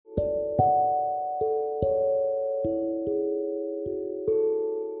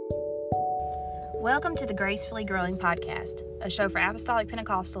Welcome to the Gracefully Growing Podcast, a show for Apostolic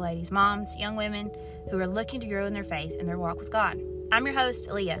Pentecostal ladies, moms, young women who are looking to grow in their faith and their walk with God. I'm your host,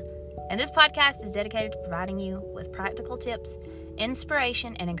 Aaliyah, and this podcast is dedicated to providing you with practical tips,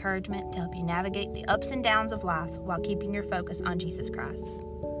 inspiration, and encouragement to help you navigate the ups and downs of life while keeping your focus on Jesus Christ.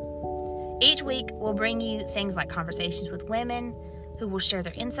 Each week, we'll bring you things like conversations with women who will share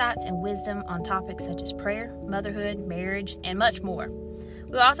their insights and wisdom on topics such as prayer, motherhood, marriage, and much more.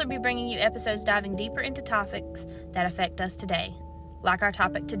 We'll also be bringing you episodes diving deeper into topics that affect us today, like our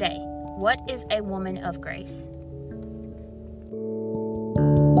topic today, what is a woman of grace?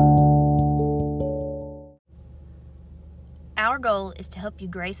 Our goal is to help you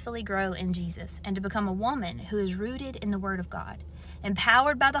gracefully grow in Jesus and to become a woman who is rooted in the Word of God,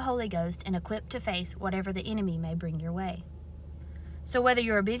 empowered by the Holy Ghost, and equipped to face whatever the enemy may bring your way. So whether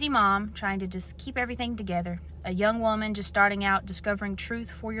you're a busy mom trying to just keep everything together, a young woman just starting out discovering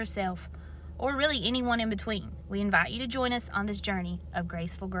truth for yourself, or really anyone in between, we invite you to join us on this journey of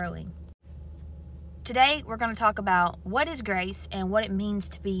graceful growing. Today, we're going to talk about what is grace and what it means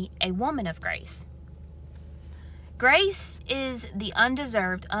to be a woman of grace. Grace is the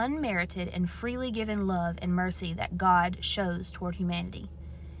undeserved, unmerited, and freely given love and mercy that God shows toward humanity.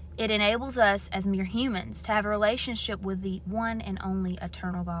 It enables us as mere humans to have a relationship with the one and only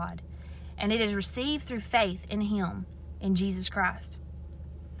eternal God, and it is received through faith in Him, in Jesus Christ.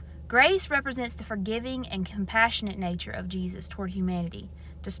 Grace represents the forgiving and compassionate nature of Jesus toward humanity,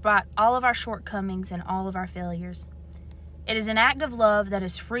 despite all of our shortcomings and all of our failures. It is an act of love that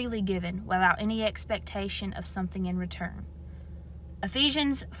is freely given without any expectation of something in return.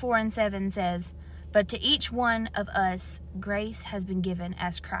 Ephesians 4:7 says, "But to each one of us, grace has been given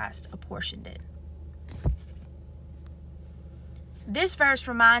as Christ apportioned it." This verse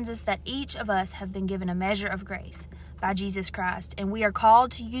reminds us that each of us have been given a measure of grace by Jesus Christ, and we are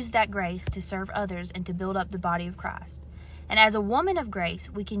called to use that grace to serve others and to build up the body of Christ. And as a woman of grace,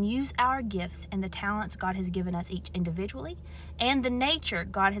 we can use our gifts and the talents God has given us each individually and the nature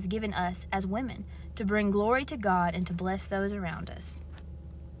God has given us as women to bring glory to God and to bless those around us.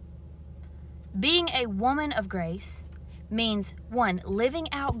 Being a woman of grace means, 1,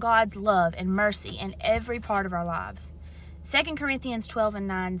 living out God's love and mercy in every part of our lives. 2 Corinthians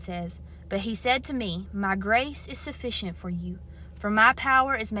 12:9 says, "But he said to me, my grace is sufficient for you, for my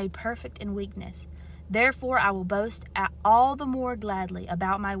power is made perfect in weakness. Therefore I will boast all the more gladly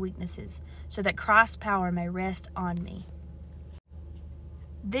about my weaknesses, so that Christ's power may rest on me."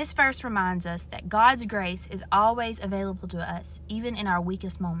 This verse reminds us that God's grace is always available to us, even in our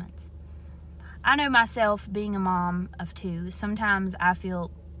weakest moments. I know myself, being a mom of 2, sometimes I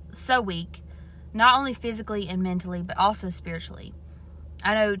feel so weak, not only physically and mentally, but also spiritually.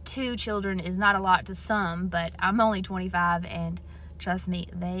 I know 2 children is not a lot to some, but I'm only 25, and trust me,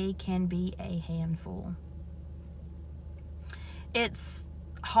 they can be a handful. It's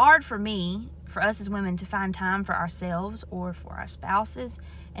hard for us as women, to find time for ourselves or for our spouses,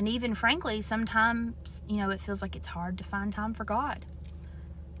 and even, frankly, sometimes, it feels like it's hard to find time for God.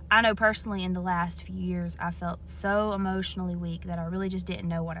 I know personally in the last few years, I felt so emotionally weak that I really just didn't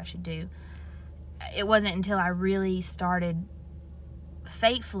know what I should do. It wasn't until I really started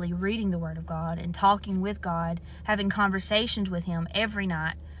faithfully reading the Word of God and talking with God, having conversations with Him every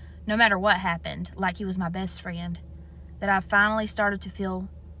night, no matter what happened, like He was my best friend, that I finally started to feel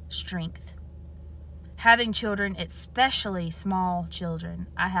strength. Having children, especially small children,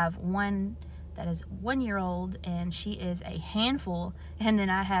 I have one that is 1-year-old, and she is a handful. And then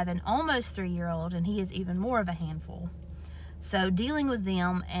I have an almost 3-year-old, and he is even more of a handful. So dealing with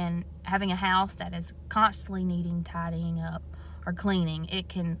them and having a house that is constantly needing tidying up or cleaning, it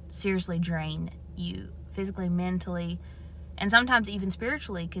can seriously drain you physically, mentally, and sometimes even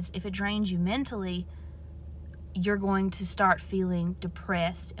spiritually, because if it drains you mentally, you're going to start feeling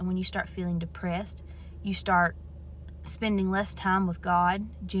depressed. And when you start feeling depressed, you start spending less time with God,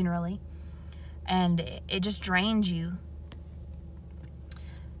 generally. And it just drains you.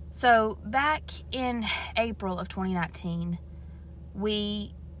 So back in April of 2019,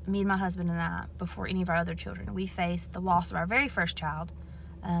 me and my husband and I, before any of our other children, we faced the loss of our very first child.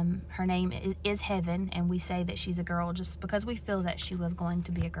 Her name is Heaven, and we say that she's a girl just because we feel that she was going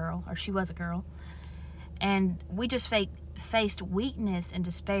to be a girl, or she was a girl. And we just faced weakness and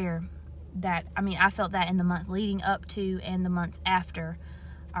despair I felt that in the month leading up to and the months after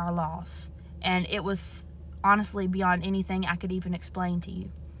our loss. And it was honestly beyond anything I could even explain to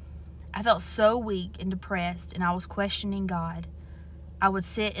you. I felt so weak and depressed, and I was questioning God. I would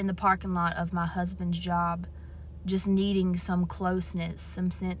sit in the parking lot of my husband's job just needing some closeness,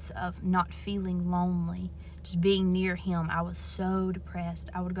 some sense of not feeling lonely, just being near him. I was so depressed.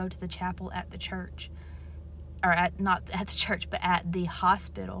 I would go to the chapel at the church, or not at the church, but at the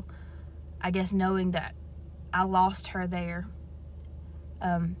hospital, I guess, knowing that I lost her there.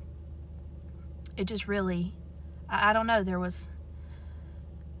 It just really, I don't know,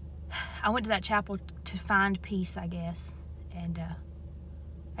 I went to that chapel to find peace, I guess, and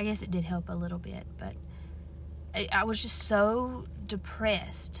I guess it did help a little bit, but I was just so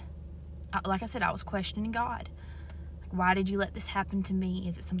depressed. Like I said, I was questioning God. Like, why did you let this happen to me?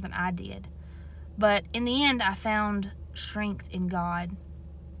 Is it something I did? But in the end, I found strength in God.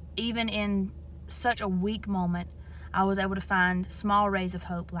 Even in such a weak moment, I was able to find small rays of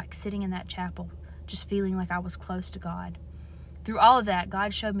hope, like sitting in that chapel, just feeling like I was close to God. Through all of that,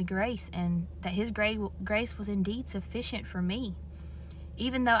 God showed me grace, and that his grace was indeed sufficient for me,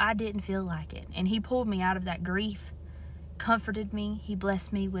 even though I didn't feel like it. And he pulled me out of that grief, comforted me. He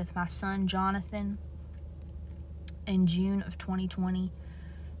blessed me with my son, Jonathan, in June of 2020.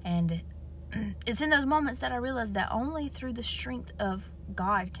 And it's in those moments that I realized that only through the strength of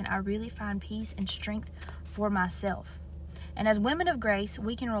God can I really find peace and strength for myself. And as women of grace,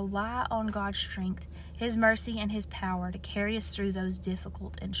 we can rely on God's strength, his mercy, and his power to carry us through those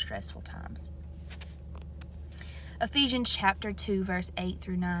difficult and stressful times. Ephesians chapter 2, verse 8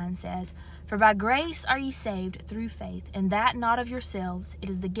 through 9 says, "For by grace are ye saved through faith, and that not of yourselves, it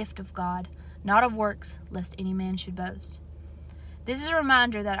is the gift of God, not of works, lest any man should boast." This is a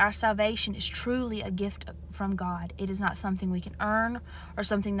reminder that our salvation is truly a gift from God. It is not something we can earn or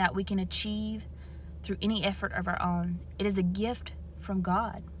something that we can achieve through any effort of our own. It is a gift from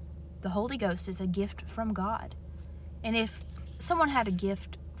God. The Holy Ghost is a gift from God. And if someone had a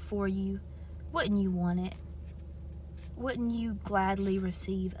gift for you, wouldn't you want it? Wouldn't you gladly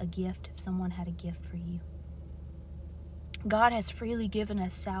receive a gift if someone had a gift for you? God has freely given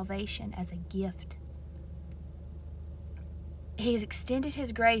us salvation as a gift. He has extended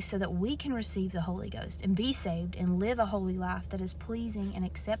his grace so that we can receive the Holy Ghost and be saved and live a holy life that is pleasing and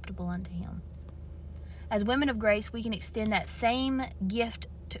acceptable unto him. As women of grace, we can extend that same gift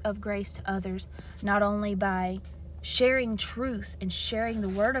of grace to others, not only by sharing truth and sharing the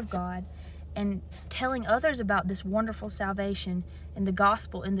Word of God and telling others about this wonderful salvation and the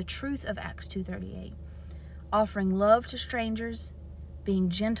gospel and the truth of Acts 2:38, offering love to strangers, being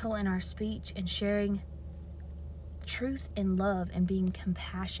gentle in our speech, and sharing truth and love and being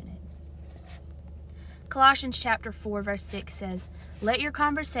compassionate. Colossians chapter 4, verse 6 says, "Let your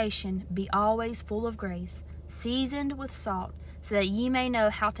conversation be always full of grace, seasoned with salt, so that ye may know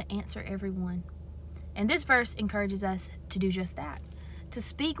how to answer every one." And this verse encourages us to do just that, to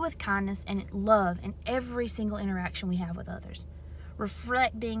speak with kindness and love in every single interaction we have with others,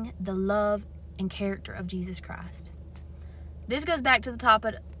 reflecting the love and character of Jesus Christ. This goes back to the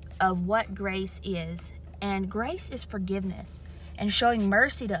topic of what grace is. And grace is forgiveness and showing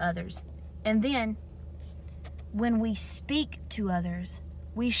mercy to others. And then when we speak to others,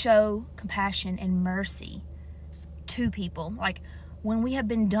 we show compassion and mercy to people. Like when we have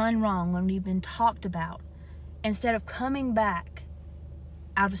been done wrong, when we've been talked about, instead of coming back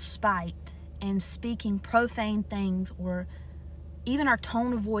out of spite and speaking profane things or even our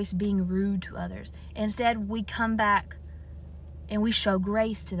tone of voice being rude to others, instead we come back and we show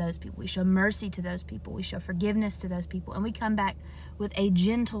grace to those people. We show mercy to those people. We show forgiveness to those people. And we come back with a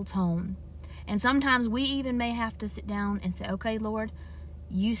gentle tone. And sometimes we even may have to sit down and say, "Okay, Lord,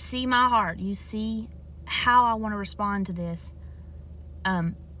 you see my heart. You see how I want to respond to this.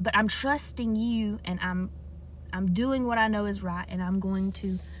 But I'm trusting you, and I'm doing what I know is right, and I'm going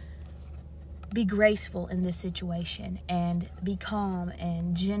to be graceful in this situation and be calm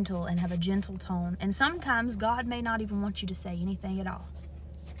and gentle and have a gentle tone." And sometimes God may not even want you to say anything at all.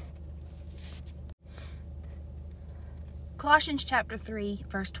 Colossians chapter 3,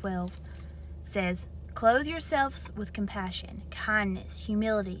 verse 12 says, "Clothe yourselves with compassion, kindness,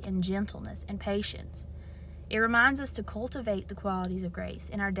 humility, and gentleness, and patience." It reminds us to cultivate the qualities of grace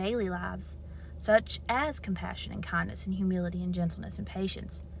in our daily lives, such as compassion and kindness and humility and gentleness and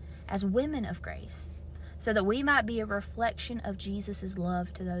patience, as women of grace, so that we might be a reflection of Jesus'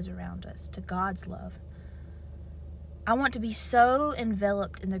 love to those around us, to God's love. I want to be so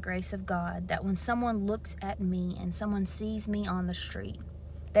enveloped in the grace of God that when someone looks at me and someone sees me on the street,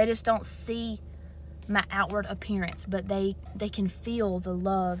 they just don't see my outward appearance, but they can feel the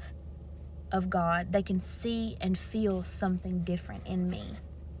love of God. They can see and feel something different in me.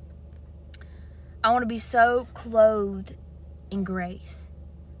 I want to be so clothed in grace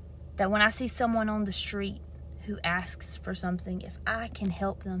that when I see someone on the street who asks for something, if I can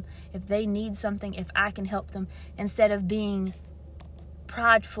help them, if they need something, if I can help them, instead of being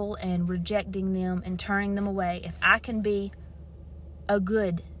prideful and rejecting them and turning them away, if I can be a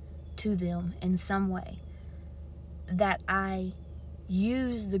good to them in some way, that I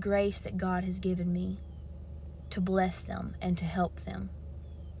use the grace that God has given me to bless them and to help them.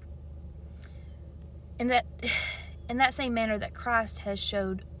 In that same manner that Christ has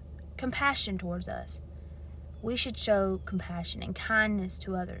showed compassion towards us, we should show compassion and kindness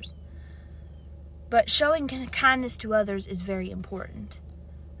to others. But showing kindness to others is very important.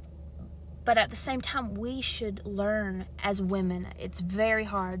 But at the same time, we should learn as women. It's very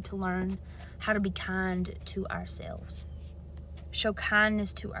hard to learn how to be kind to ourselves. Show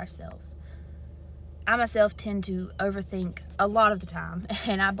kindness to ourselves. I myself tend to overthink a lot of the time,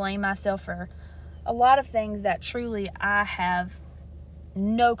 and I blame myself for a lot of things that truly I have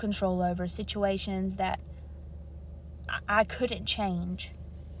no control over, situations that I couldn't change.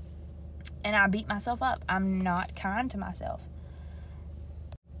 And I beat myself up. I'm not kind to myself.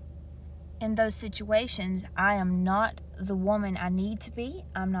 In those situations, I am not the woman I need to be.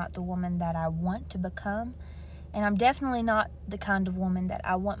 I'm not the woman that I want to become. And I'm definitely not the kind of woman that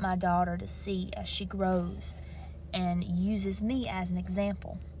I want my daughter to see as she grows and uses me as an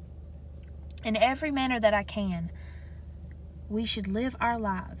example. In every manner that I can, we should live our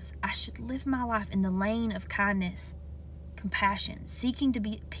lives. I should live my life in the lane of kindness, compassion, seeking to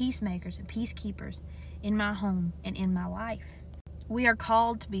be peacemakers and peacekeepers in my home and in my life. We are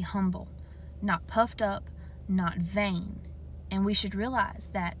called to be humble, not puffed up, not vain. And we should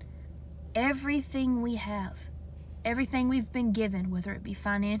realize that everything we have, everything we've been given, whether it be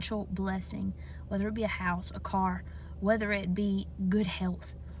financial blessing, whether it be a house, a car, whether it be good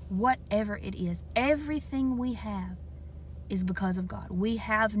health, whatever it is, everything we have is because of God. We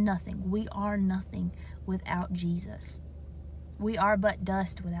have nothing. We are nothing without Jesus. We are but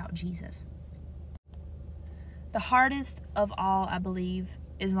dust without Jesus. The hardest of all, I believe,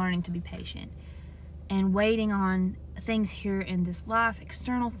 is learning to be patient and waiting on things here in this life,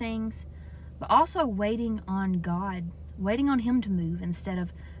 external things, but also waiting on God, waiting on Him to move instead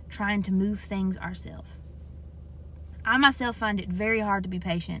of trying to move things ourselves. I myself find it very hard to be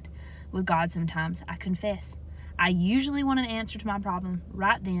patient with God sometimes, I confess. I usually want an answer to my problem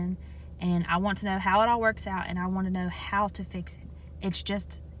right then, and I want to know how it all works out, and I want to know how to fix it. It's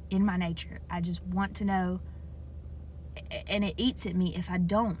just in my nature. I just want to know, and it eats at me if I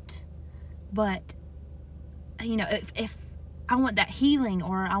don't. But, you know, if I want that healing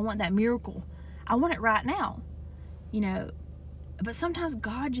or I want that miracle, I want it right now, you know. But sometimes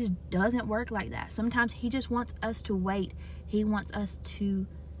God just doesn't work like that. Sometimes He just wants us to wait. He wants us to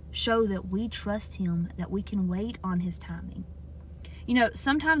show that we trust Him, that we can wait on His timing. You know,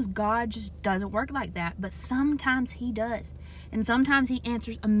 sometimes God just doesn't work like that, but sometimes He does. And sometimes He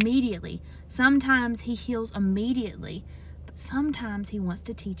answers immediately. Sometimes He heals immediately. But sometimes He wants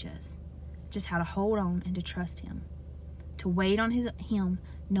to teach us just how to hold on and to trust Him. To wait on Him,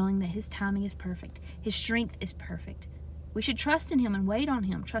 knowing that His timing is perfect. His strength is perfect. We should trust in Him and wait on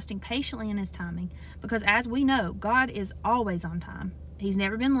Him, trusting patiently in His timing. Because as we know, God is always on time. He's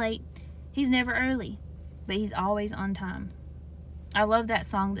never been late. He's never early. But He's always on time. I love that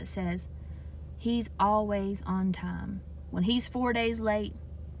song that says, He's always on time. When He's 4 days late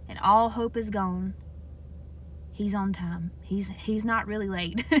and all hope is gone, He's on time. He's not really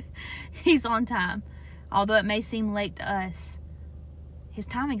late. He's on time. Although it may seem late to us, His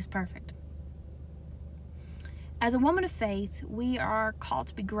timing is perfect. As a woman of faith, we are called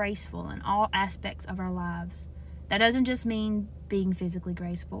to be graceful in all aspects of our lives. That doesn't just mean being physically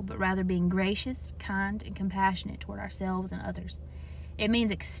graceful, but rather being gracious, kind, and compassionate toward ourselves and others. It means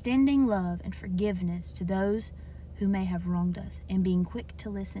extending love and forgiveness to those who may have wronged us, and being quick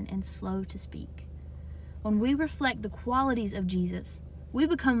to listen and slow to speak. When we reflect the qualities of Jesus, we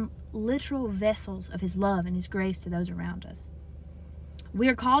become literal vessels of His love and His grace to those around us. We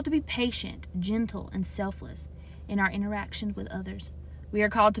are called to be patient, gentle, and selfless in our interaction with others. We are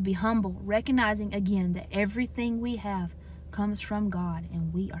called to be humble, recognizing again that everything we have comes from God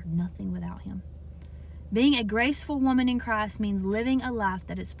and we are nothing without Him. Being a graceful woman in Christ means living a life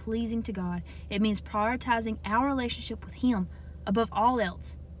that is pleasing to God. It means prioritizing our relationship with Him above all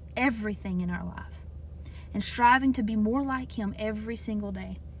else, everything in our life, and striving to be more like Him every single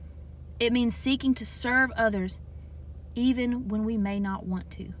day. It means seeking to serve others even when we may not want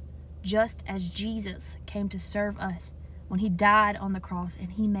to, just as Jesus came to serve us when He died on the cross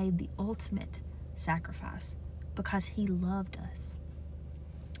and He made the ultimate sacrifice because He loved us.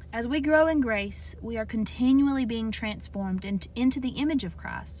 As we grow in grace, we are continually being transformed into the image of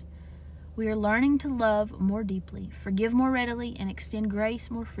Christ. We are learning to love more deeply, forgive more readily, and extend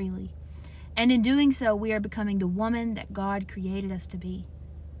grace more freely. And in doing so, we are becoming the woman that God created us to be.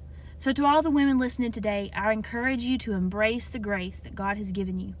 So to all the women listening today, I encourage you to embrace the grace that God has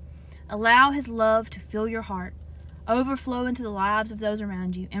given you. Allow His love to fill your heart, overflow into the lives of those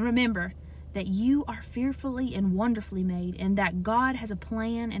around you, and remember that you are fearfully and wonderfully made, and that God has a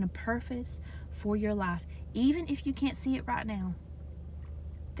plan and a purpose for your life. Even if you can't see it right now,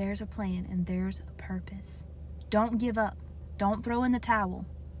 there's a plan and there's a purpose. Don't give up. Don't throw in the towel.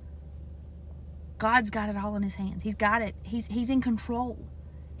 God's got it all in His hands. He's got it. He's in control.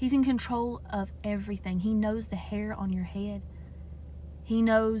 He's in control of everything. He knows the hair on your head. He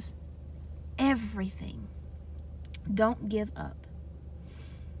knows everything. Don't give up.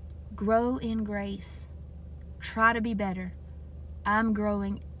 Grow in grace. Try to be better. I'm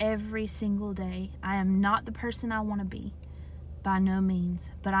growing every single day. I am not the person I want to be, by no means,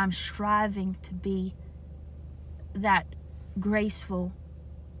 but I'm striving to be that graceful,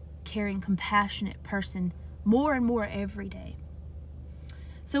 caring, compassionate person more and more every day.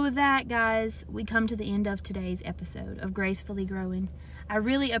 So with that, guys, we come to the end of today's episode of Gracefully Growing. I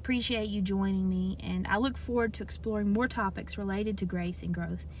really appreciate you joining me, and I look forward to exploring more topics related to grace and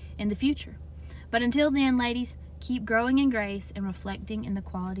growth in the future. But until then, ladies, keep growing in grace and reflecting in the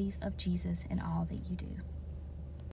qualities of Jesus in all that you do.